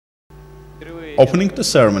Opening the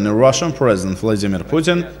ceremony, Russian President Vladimir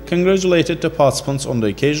Putin congratulated the participants on the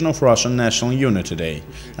occasion of Russian National Unity Day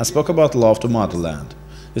and spoke about love to motherland.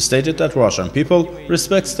 He stated that Russian people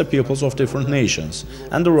respects the peoples of different nations,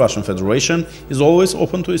 and the Russian Federation is always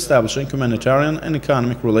open to establishing humanitarian and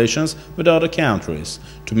economic relations with other countries,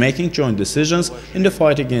 to making joint decisions in the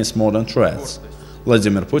fight against modern threats.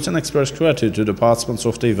 Vladimir Putin expressed gratitude to the participants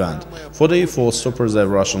of the event for their efforts to preserve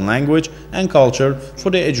Russian language and culture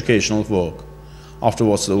for their educational work.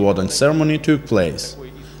 Afterwards, the awarding ceremony took place.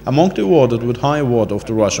 Among the awarded with high award of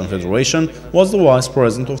the Russian Federation was the Vice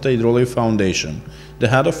President of the Leyla Aliyeva Foundation, the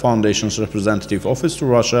head of Foundation's representative office to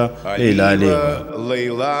Russia, Leyla Aliyeva.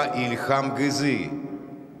 Leyla Aliyeva,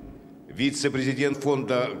 вице-президент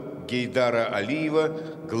фонда Гейдара Алиева,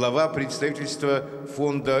 глава представительства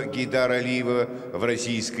фонда Гейдара Алиева в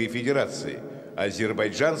Российской Федерации,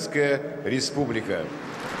 Азербайджанская Республика.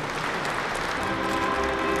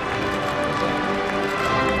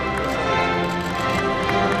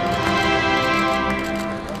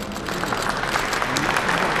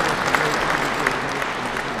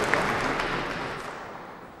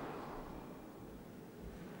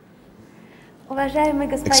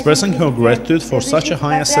 Expressing her gratitude for such a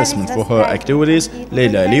high assessment for her activities,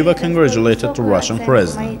 Leyla Aliyeva congratulated the Russian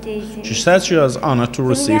president. She said she was honored to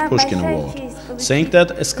receive Pushkin Award. Saying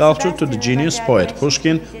that a sculpture to the genius poet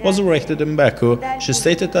Pushkin was erected in Baku, she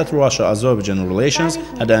stated that Russia-Azerbaijan relations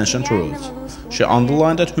had ancient roots. She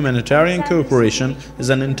underlined that humanitarian cooperation is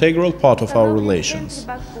an integral part of our relations.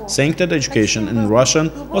 Saying that education in Russian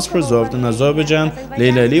was preserved in Azerbaijan,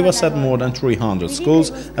 Leyla Aliyeva said more than 300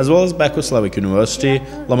 schools, as well as Baku Slavic University,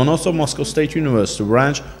 Lomonosov Moscow State University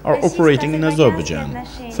branch, are operating in Azerbaijan.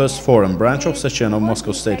 First foreign branch of Sechenov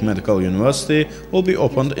Moscow State Medical University will be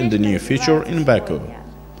opened in the near future in Baku.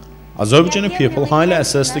 Azerbaijani people highly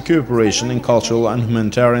assess the cooperation in cultural and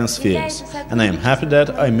humanitarian spheres, and I am happy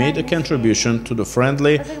that I made a contribution to the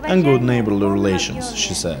friendly and good neighborly relations,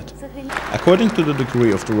 she said. According to the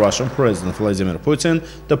decree of the Russian President Vladimir Putin,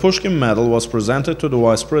 the Pushkin Medal was presented to the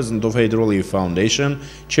Vice President of Leyla Aliyeva Foundation,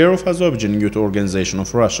 Chair of Azerbaijan Youth Organization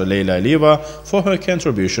of Russia, Leyla Aliyeva, for her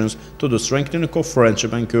contributions to the strengthening of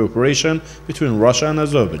friendship and cooperation between Russia and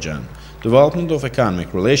Azerbaijan, development of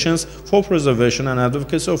economic relations, for preservation and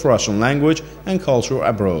advocacy of Russian language and culture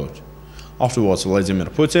abroad. Afterwards, Vladimir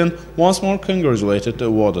Putin once more congratulated the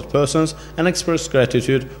awarded persons and expressed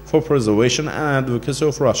gratitude for preservation and advocacy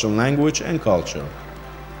of Russian language and culture.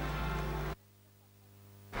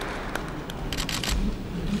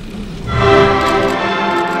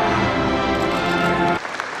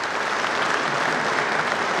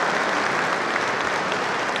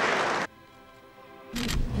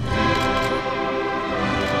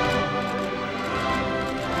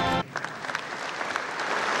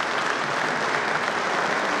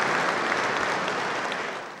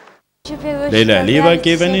 Leyla Aliyeva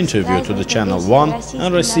gave an interview to the Channel 1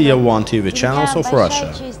 and Russia 1 TV channels of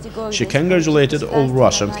Russia. She congratulated all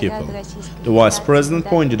Russian people. The Vice President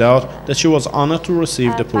pointed out that she was honored to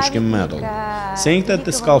receive the Pushkin Medal. Saying that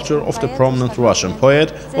the sculpture of the prominent Russian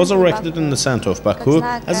poet was erected in the center of Baku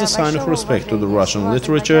as a sign of respect to the Russian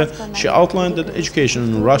literature, she outlined that education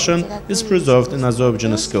in Russian is preserved in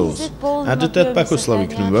Azerbaijani schools, added that Baku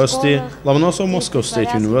Slavic University, Lomonosov Moscow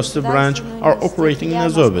State University branch are operating in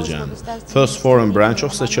Azerbaijan. First foreign branch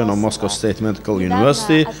of Sechenov Moscow State Medical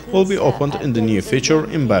University will be opened in the near future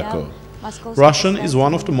in Baku. Russian is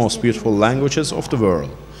one of the most beautiful languages of the world.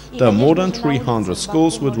 There are more than 300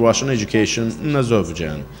 schools with Russian education in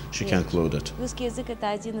Azerbaijan, she concluded.